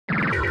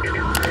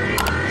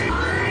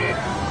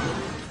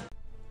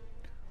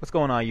What's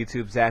going on,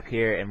 YouTube? Zap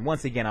here, and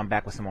once again I'm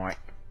back with some more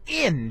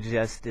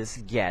Injustice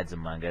Gads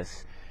Among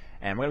Us,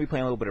 and we're going to be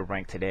playing a little bit of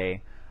rank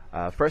today.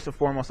 First and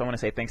foremost, I want to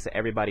say thanks to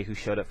everybody who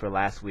showed up for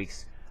last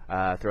week's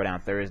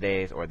Throwdown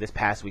Thursdays, or this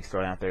past week's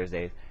Throwdown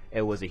Thursdays.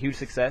 It was a huge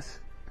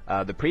success.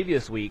 The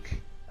previous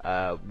week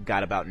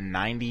got about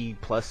 90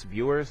 plus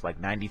viewers, like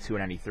 92 or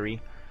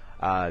 93.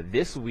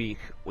 This week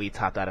we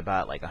topped out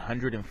about like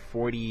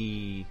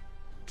 142,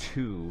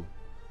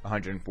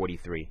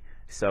 143.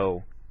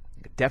 So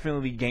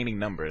definitely gaining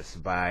numbers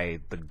by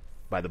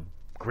the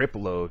grip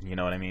load, you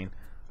know what I mean?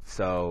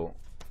 So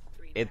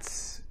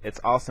it's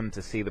awesome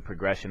to see the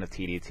progression of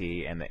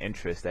TDT and the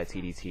interest that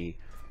TDT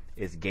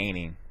is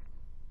gaining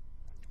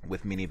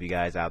with many of you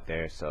guys out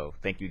there. So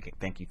thank you.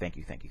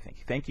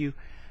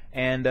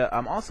 And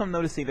I'm also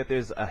noticing that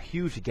there's a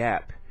huge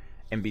gap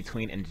in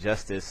between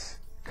Injustice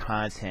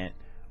content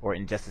or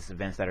Injustice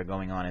events that are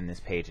going on in this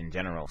page in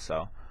general.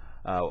 So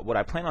what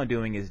I plan on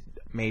doing is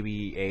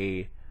maybe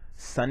a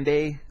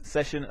Sunday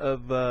session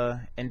of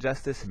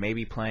Injustice,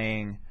 maybe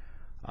playing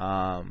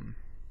some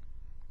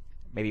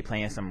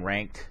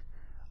ranked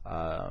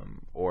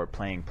or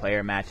playing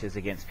player matches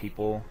against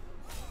people.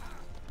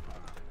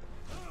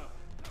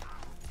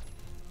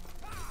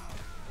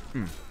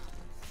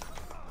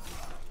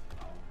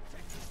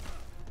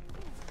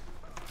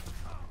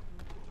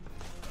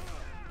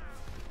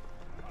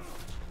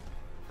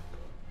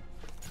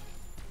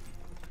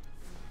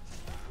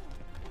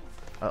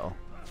 Uh-oh.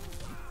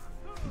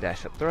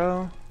 Dash up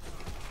throw.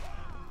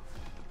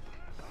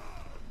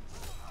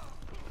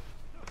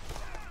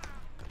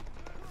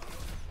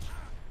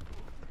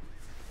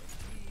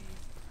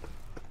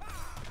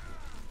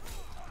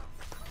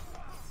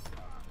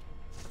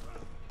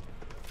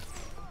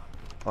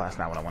 Oh, that's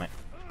not what I wanted.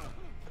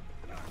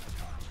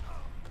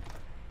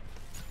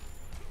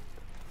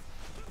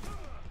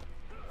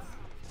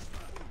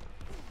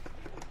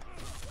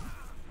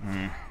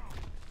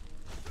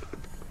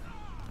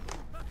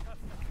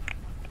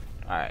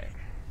 Alright.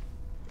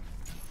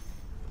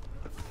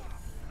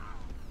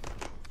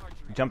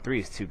 Jump 3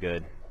 is too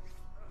good.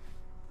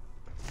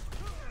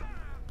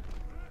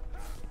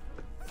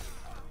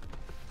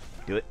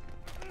 Do it.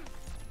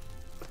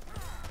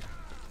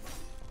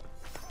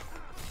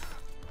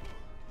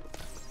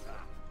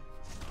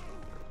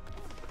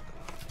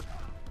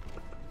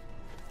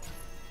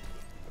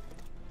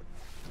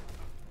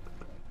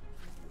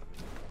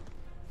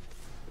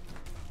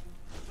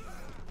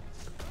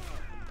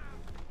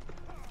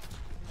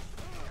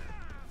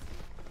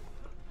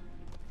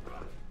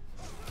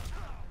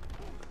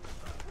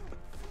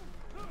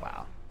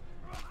 Wow.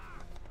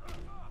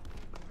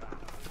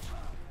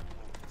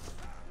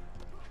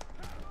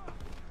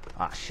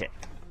 Ah, shit.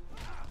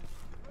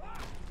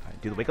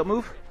 Alright, do the wake up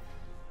move?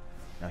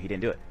 No, he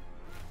didn't do it.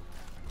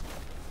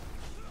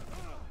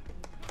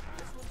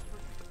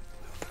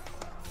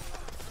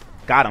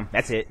 Got him.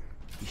 That's it.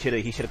 He should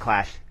have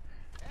clashed.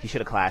 He should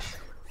have clashed.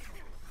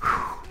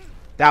 Whew.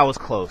 That was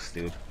close,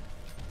 dude.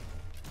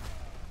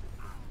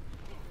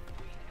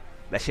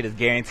 That shit is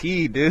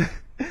guaranteed, dude.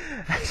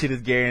 That shit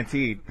is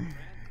guaranteed.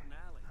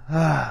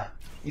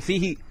 You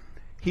see,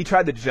 he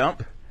tried to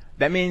jump.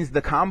 That means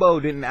the combo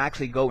didn't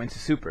actually go into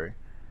super.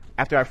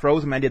 After I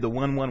froze him, I did the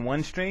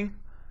 1-1-1 string.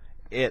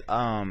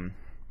 The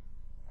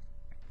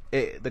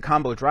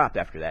combo dropped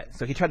after that.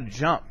 So he tried to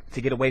jump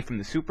to get away from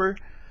the super,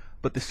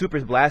 but the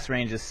super's blast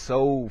range is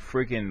so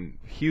freaking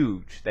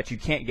huge that you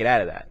can't get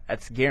out of that.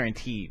 That's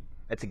guaranteed.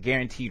 That's a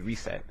guaranteed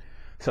reset.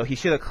 So he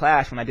should have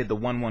clashed when I did the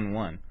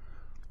 1-1-1.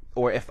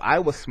 Or if I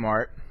was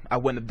smart, I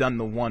wouldn't have done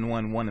the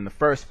 1-1-1 in the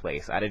first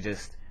place. I'd have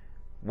just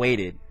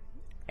waited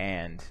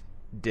and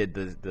did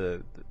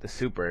the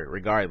super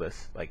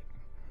regardless. Like,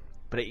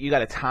 but you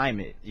gotta time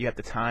it. You have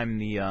to time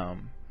the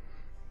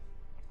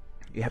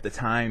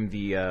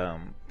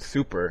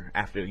super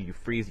after you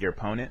freeze your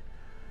opponent,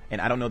 and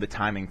I don't know the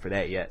timing for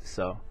that yet.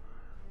 So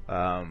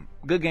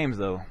good games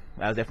though.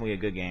 That was definitely a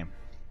good game.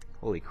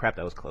 Holy crap,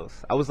 that was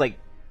close. I was like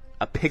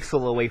a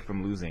pixel away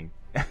from losing.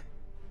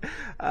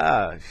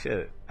 Ah,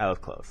 shit, that was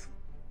close.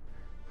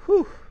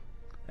 Whew.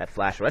 That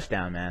flash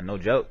rushdown, man, no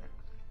joke.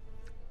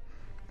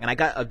 And I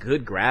got a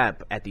good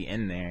grab at the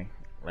end there.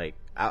 Like,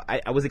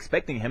 I was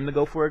expecting him to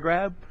go for a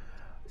grab,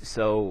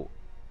 so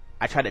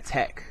I tried to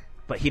tech,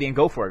 but he didn't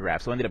go for a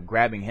grab, so I ended up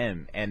grabbing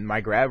him, and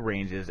my grab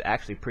range is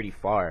actually pretty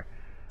far,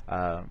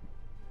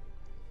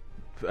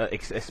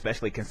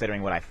 especially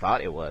considering what I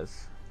thought it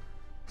was.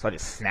 So I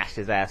just snatched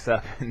his ass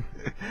up.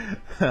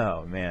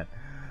 Oh, man.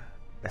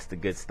 That's the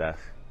good stuff.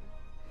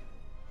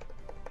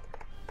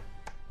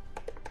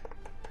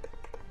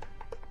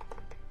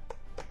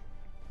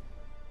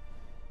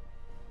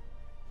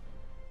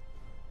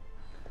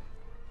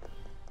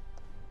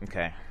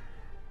 Okay.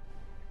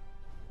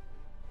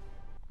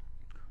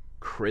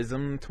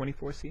 Chrism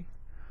 24C.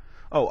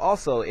 Oh,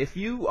 also, if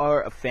you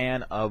are a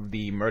fan of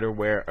the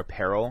Murderware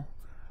apparel,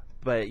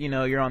 but you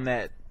know you're on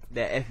that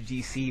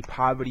FGC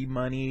poverty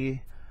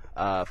money,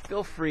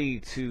 feel free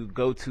to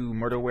go to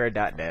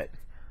murderware.net,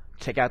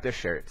 check out their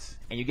shirts,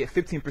 and you get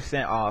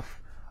 15% off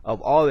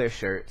of all their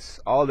shirts,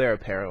 all their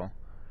apparel.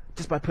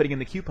 just by putting in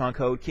the coupon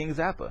code King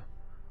Zappa.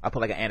 I'll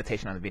put like an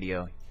annotation on the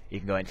video. You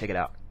can go ahead and check it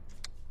out.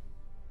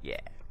 Yeah.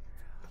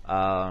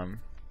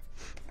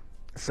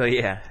 So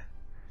yeah,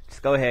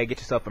 just go ahead, get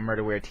yourself a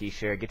Murderware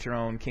t-shirt, get your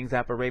own King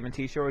Zappa Raven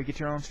t-shirt, or get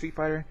your own Street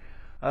Fighter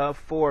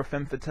 4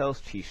 Femme Fatale's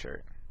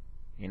t-shirt.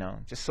 You know,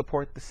 just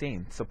support the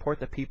scene, support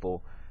the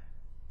people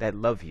that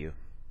love you.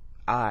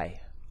 I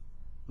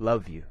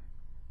love you.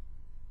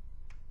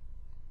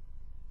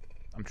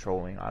 I'm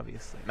trolling,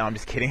 obviously. No, I'm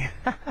just kidding.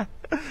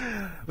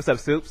 What's up,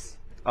 Soups?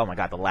 Oh my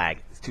god, the lag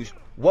is too...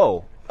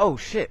 Whoa! Oh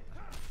shit!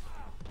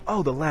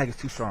 Oh, the lag is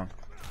too strong.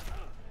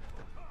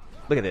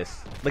 Look at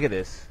this. Look at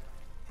this.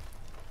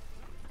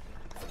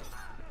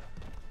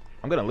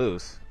 I'm gonna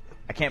lose.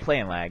 I can't play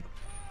in lag.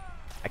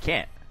 I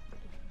can't.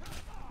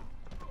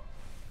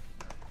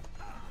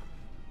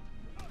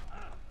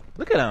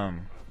 Look at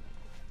him.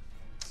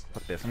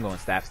 Fuck this. I'm going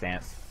staff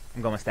stance.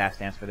 I'm going staff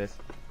stance for this.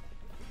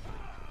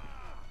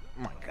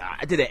 Oh my god.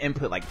 I did an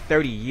input like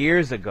 30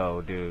 years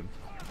ago, dude.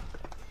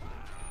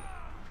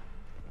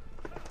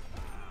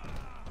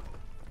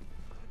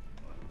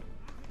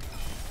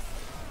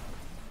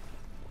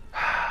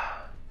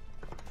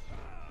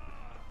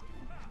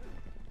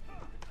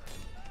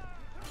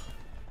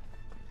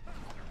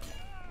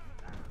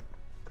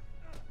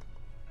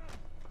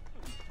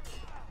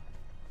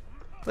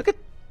 Look at...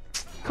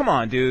 Come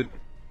on, dude.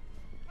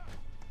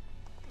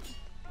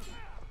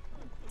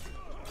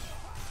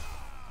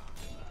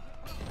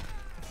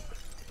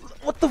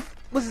 What the f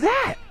was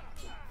that?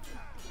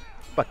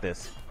 Fuck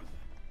this.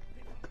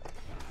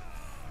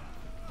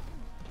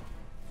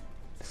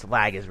 This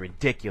lag is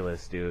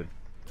ridiculous, dude.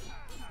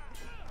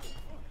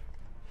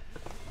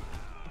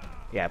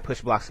 Yeah,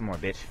 push block some more,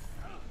 bitch.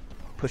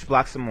 Push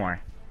block some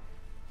more.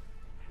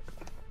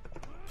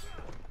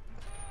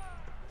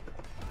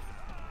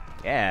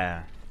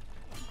 Yeah.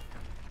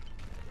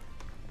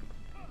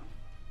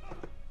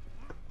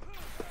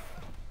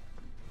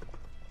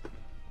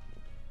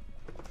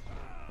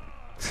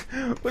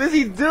 What is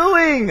he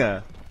doing?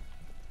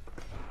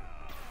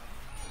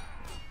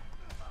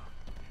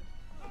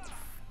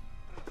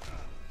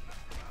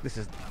 This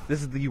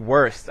is the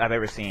worst I've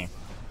ever seen,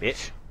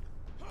 bitch.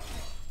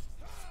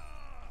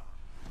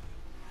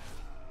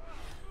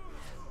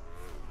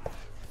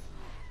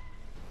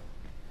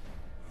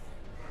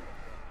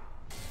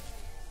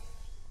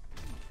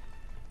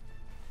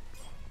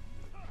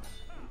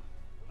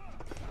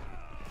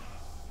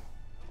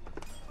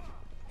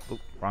 Oop,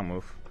 wrong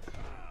move.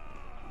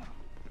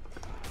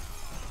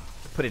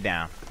 Put it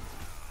down.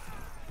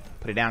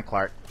 Put it down,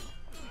 Clark.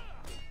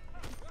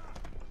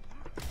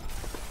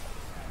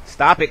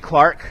 Stop it,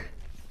 Clark.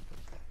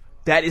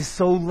 That is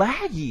so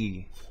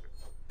laggy.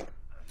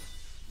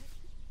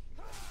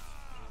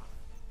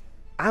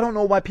 I don't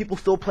know why people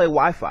still play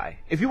Wi-Fi.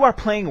 If you are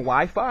playing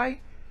Wi-Fi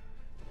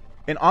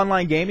in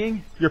online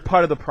gaming, you're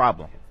part of the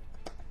problem.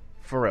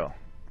 For real.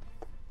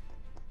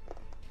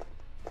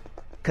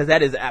 Because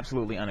that is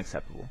absolutely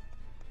unacceptable.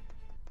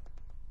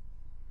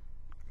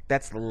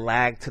 That's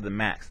lag to the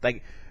max.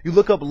 Like, you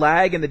look up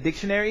lag in the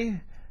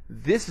dictionary,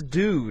 this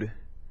dude's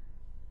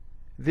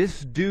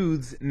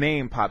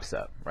name pops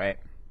up, right?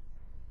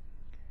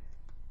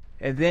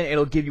 And then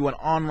it'll give you an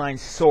online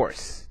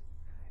source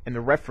in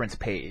the reference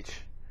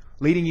page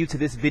leading you to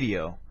this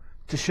video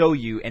to show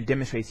you and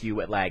demonstrate to you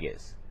what lag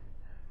is.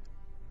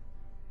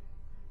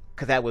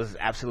 Because that was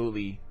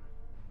absolutely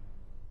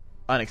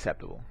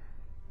unacceptable.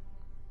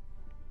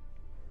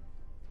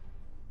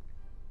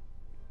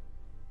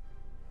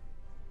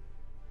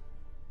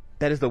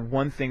 That is the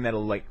one thing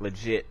that'll like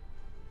legit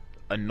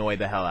annoy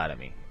the hell out of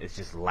me. It's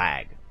just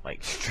lag.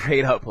 Like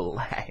straight up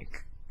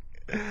lag.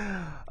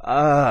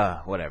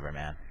 Whatever,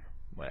 man.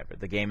 Whatever.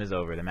 The game is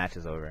over. The match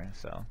is over.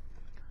 So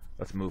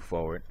let's move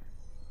forward.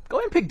 Go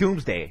ahead and pick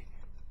Doomsday.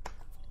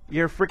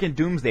 You're a freaking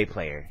Doomsday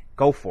player.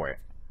 Go for it.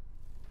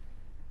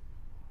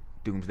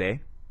 Doomsday.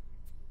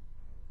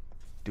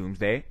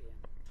 Doomsday.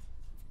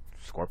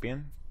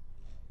 Scorpion.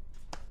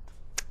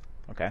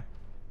 Okay.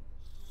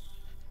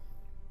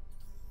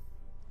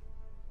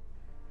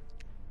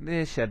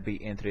 This should be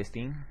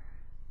interesting.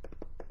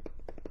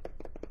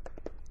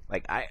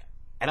 Like, I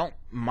don't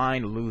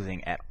mind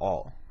losing at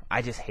all.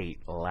 I just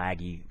hate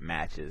laggy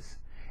matches.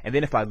 And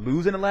then if I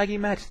lose in a laggy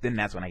match, then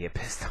that's when I get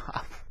pissed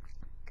off.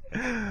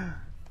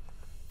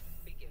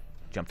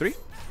 Jump 3?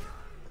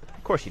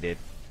 Of course you did.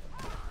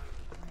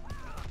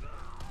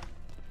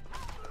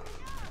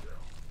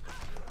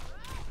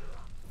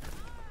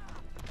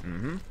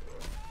 Mm-hmm.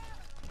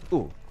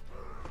 Ooh.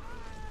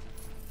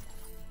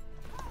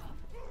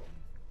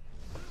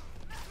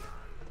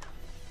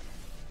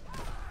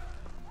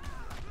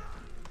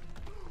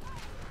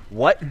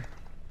 What?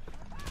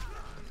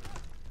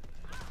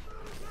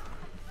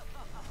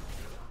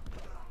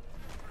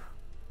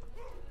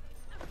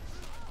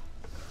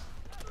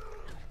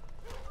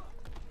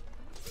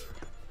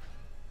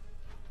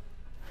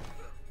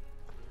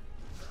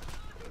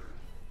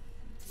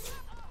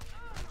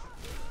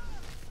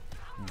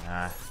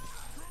 Nah.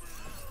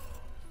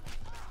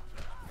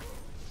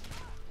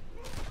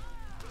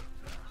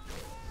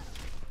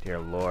 Dear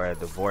Lord,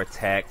 the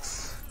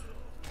vortex.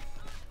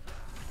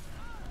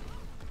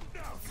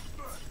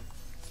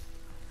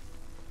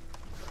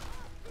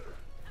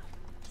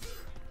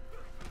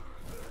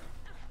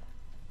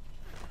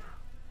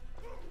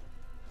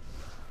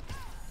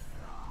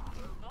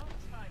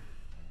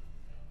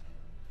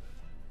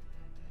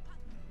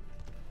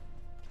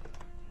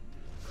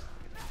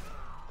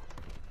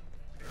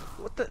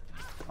 What the?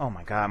 Oh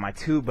my god, my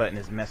 2 button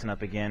is messing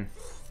up again.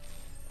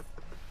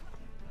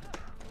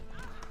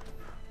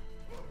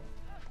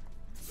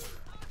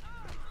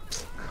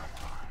 Come on,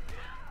 man.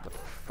 What the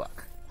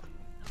fuck?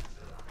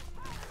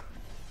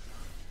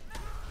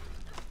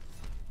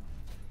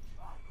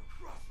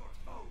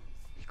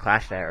 He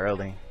clashed that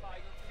early.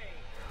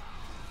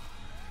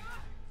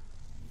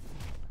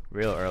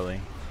 Real early.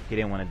 He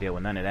didn't want to deal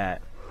with none of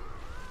that.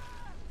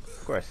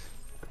 Of course.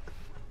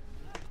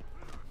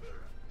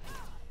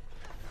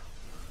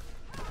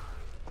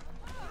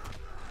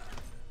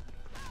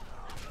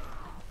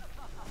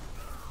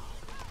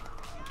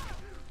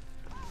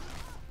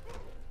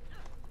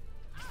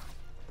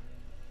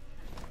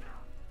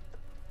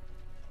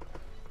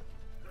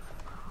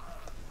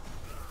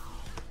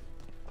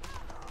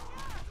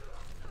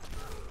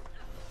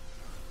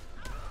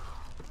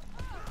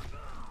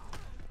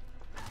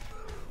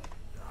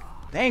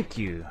 Thank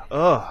you.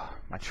 Ugh,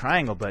 my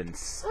triangle button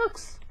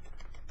sucks.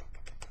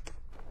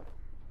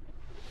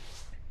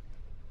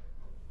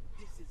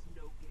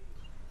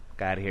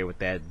 Got out of here with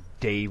that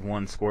day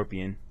 1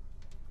 Scorpion.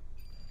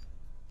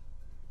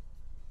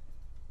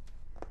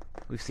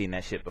 We've seen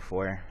that shit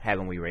before,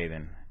 haven't we,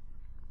 Raven?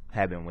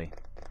 Haven't we?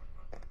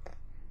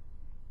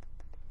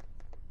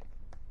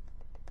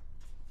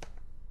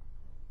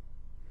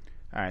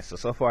 Alright,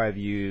 so far I've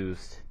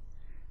used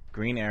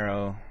Green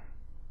Arrow,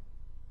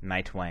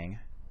 Nightwing,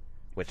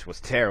 which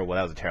was terrible.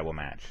 That was a terrible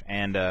match.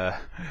 And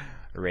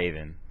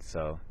Raven.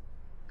 So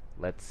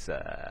let's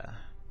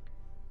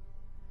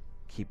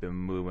keep it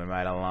moving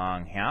right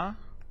along here.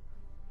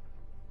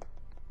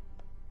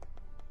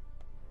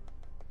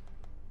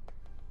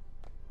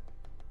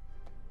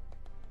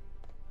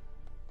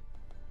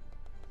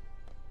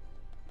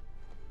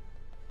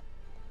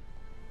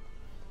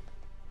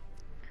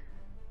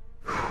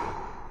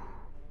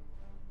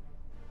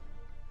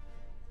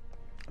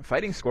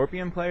 Fighting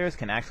Scorpion players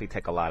can actually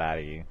take a lot out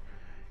of you.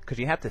 Because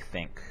you have to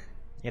think.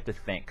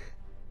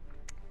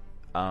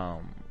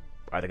 Are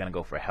they going to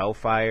go for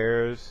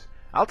Hellfires?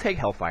 I'll take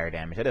Hellfire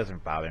damage. That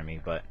doesn't bother me.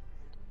 But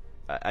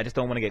I just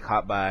don't want to get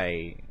caught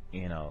by,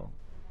 you know,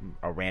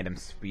 a random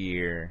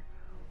spear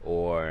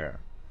or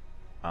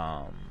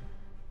a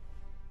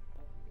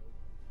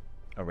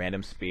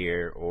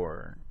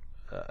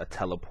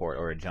teleport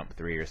or a jump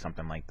 3 or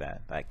something like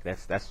that. Like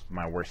that's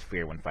my worst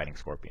fear when fighting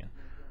Scorpion.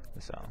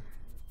 So.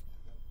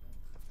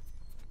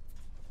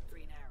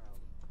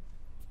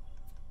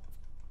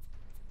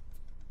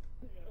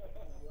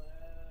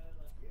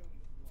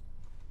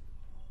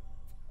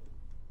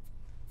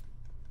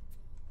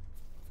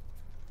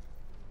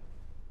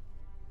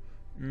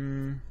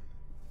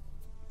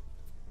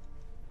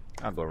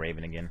 I'll go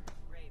Raven again.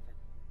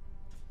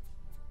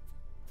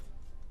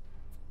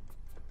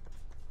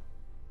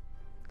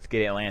 Let's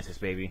get Atlantis,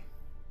 baby.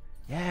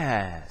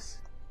 Yes.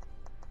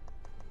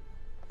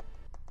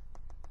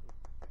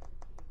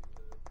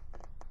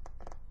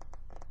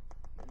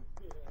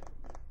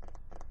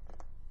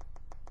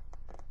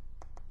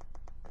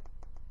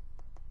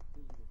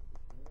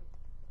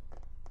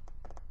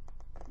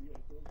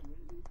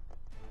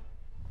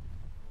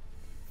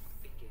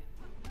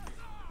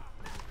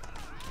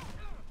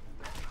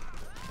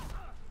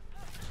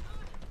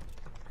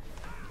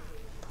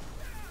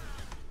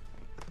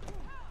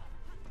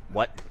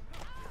 What?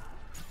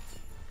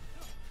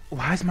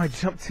 Why is my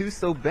jump 2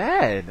 so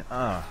bad?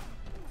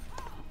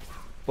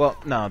 Well,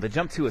 no, the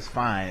jump 2 is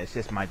fine. It's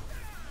just my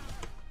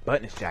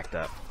button is jacked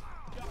up.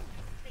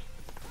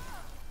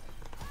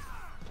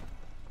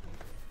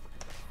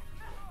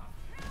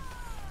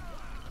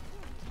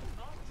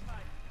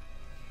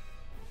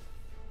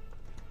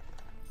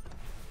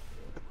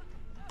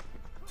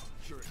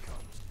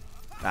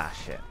 Ah,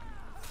 shit.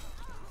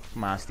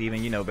 Come on,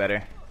 Steven, you know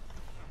better.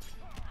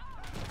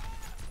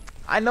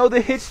 I know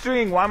the hit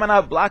string. Why am I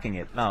not blocking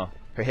it? No,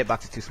 her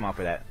hitbox is too small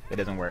for that. It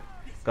doesn't work.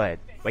 Go ahead.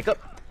 Wake up.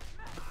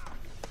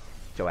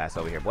 Get your ass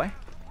over here, boy.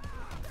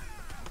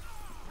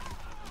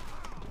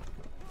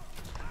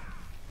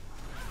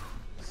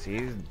 See,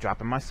 he's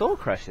dropping my soul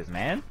crushes,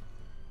 man.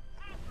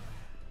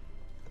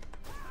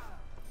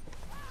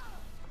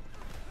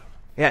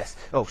 Yes.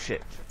 Oh,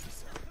 shit.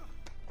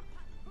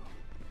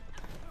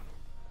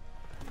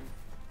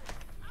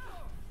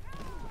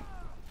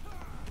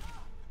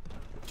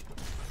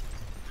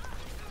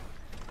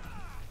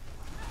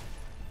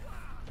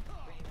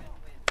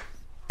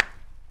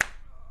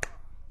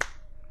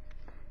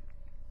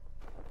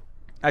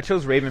 I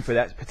chose Raven for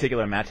that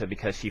particular matchup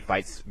because she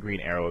fights Green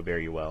Arrow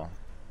very well.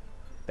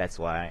 That's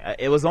why.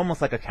 It was almost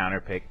like a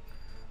counter pick.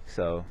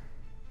 So,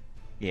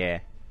 yeah.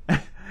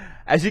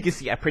 As you can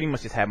see, I pretty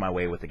much just had my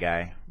way with the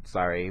guy.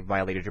 Sorry,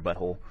 violated your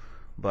butthole.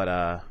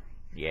 But,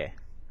 yeah.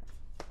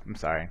 I'm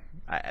sorry.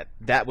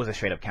 That was a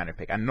straight up counter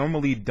pick. I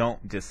normally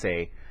don't just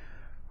say,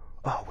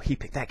 oh, he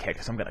picked that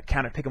character, so I'm gonna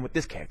counter pick him with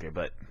this character,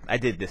 but I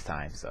did this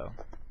time, so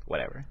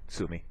whatever.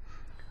 Sue me.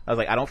 I was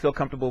like, I don't feel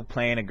comfortable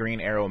playing a Green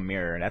Arrow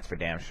mirror, that's for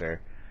damn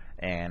sure.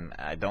 And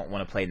I don't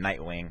want to play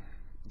Nightwing.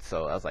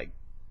 So I was like,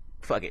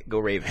 fuck it, go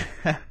Raven.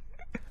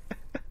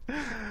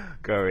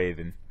 Go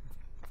Raven.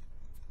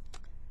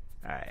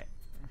 Alright.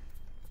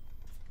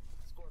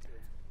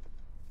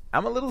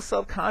 I'm a little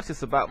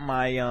self-conscious about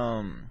my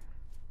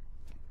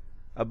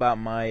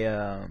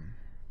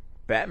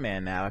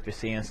Batman now after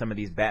seeing some of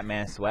these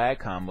Batman swag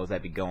combos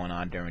that be going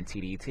on during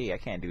TDT. I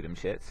can't do them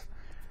shits.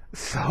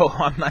 So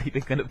I'm not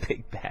even gonna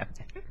pick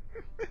Batman.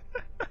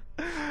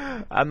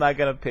 I'm not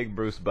gonna pick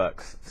Bruce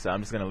Bucks, so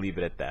I'm just gonna leave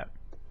it at that.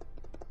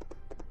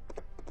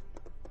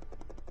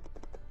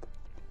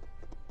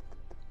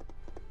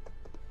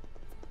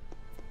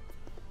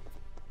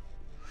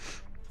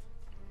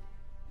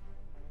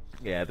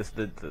 Yeah,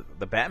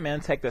 the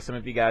Batman tech that some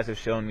of you guys have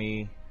shown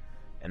me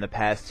in the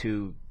past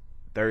 2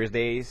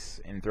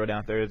 Thursdays and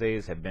Throwdown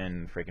Thursdays have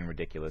been freaking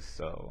ridiculous.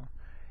 So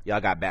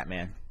y'all got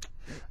Batman.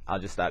 I'll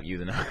just stop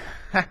using them.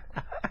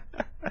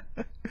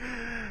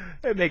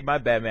 They make my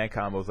Batman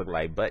combos look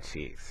like butt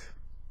cheeks.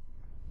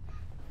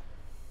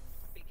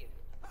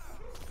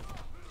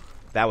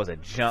 That was a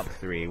jump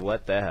 3.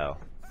 What the hell?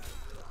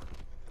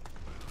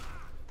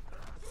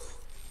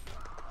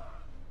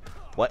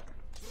 What?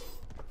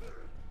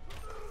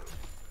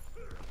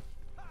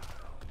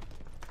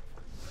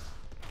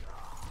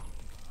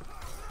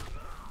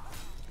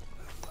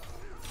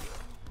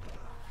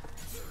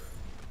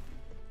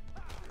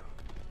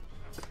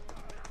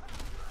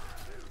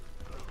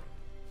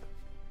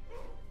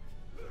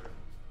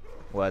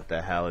 What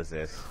the hell is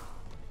this?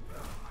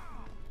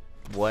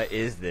 What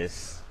is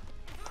this?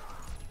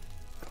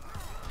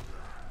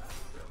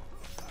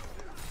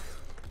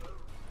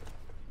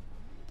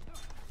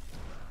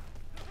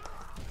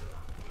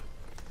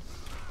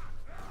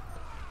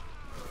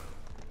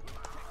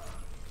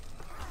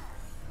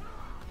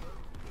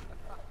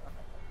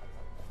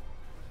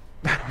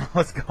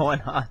 What's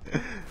going on?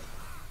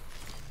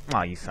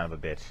 Oh, you son of a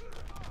bitch.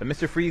 But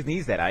Mr. Freeze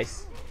needs that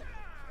ice.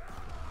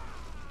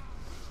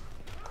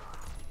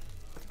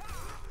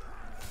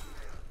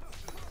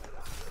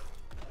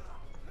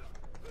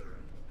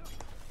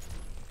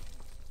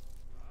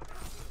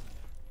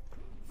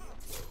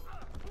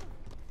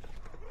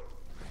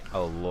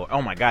 Oh lord.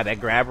 Oh my god,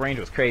 that grab range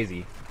was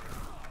crazy.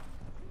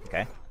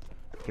 Okay.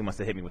 He must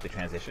have hit me with the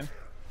transition.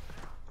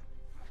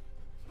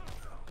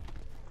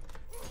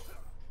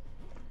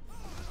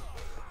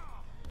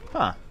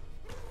 Huh.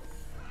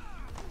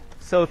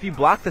 So if you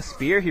block the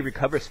spear, he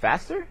recovers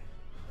faster?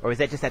 Or is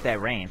that just at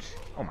that range?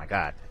 Oh my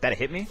god. That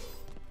hit me?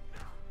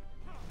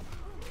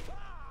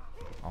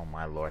 Oh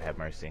my lord, have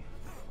mercy.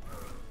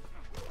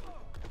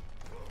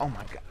 Oh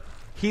my god.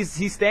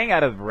 He's staying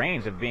out of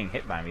range of being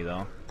hit by me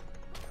though.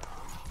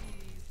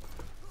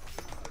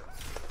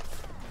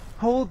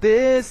 Hold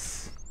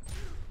this.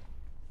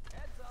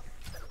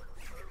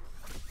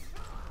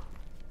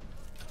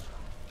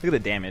 Look at the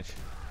damage.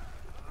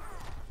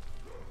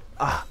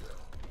 Ah.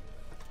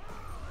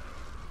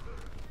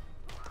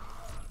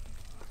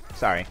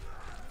 Sorry.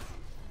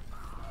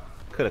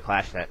 Could have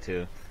clashed that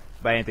too,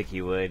 but I didn't think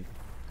he would.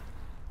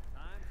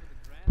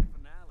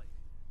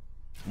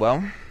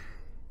 Well,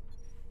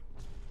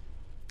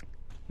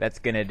 that's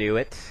gonna do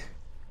it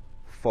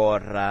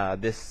for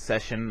this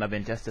session of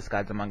Injustice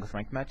Gods Among Us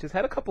ranked matches.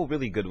 Had a couple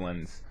really good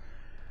ones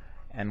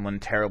and one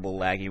terrible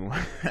laggy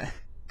one.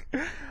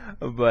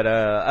 But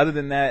other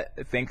than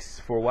that, thanks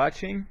for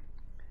watching,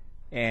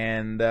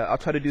 and I'll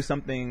try to do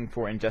something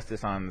for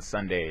Injustice on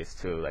Sundays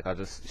too. Like I'll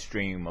just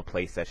stream a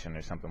play session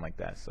or something like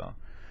that. So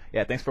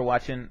yeah, thanks for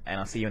watching, and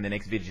I'll see you in the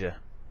next video.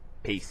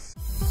 Peace.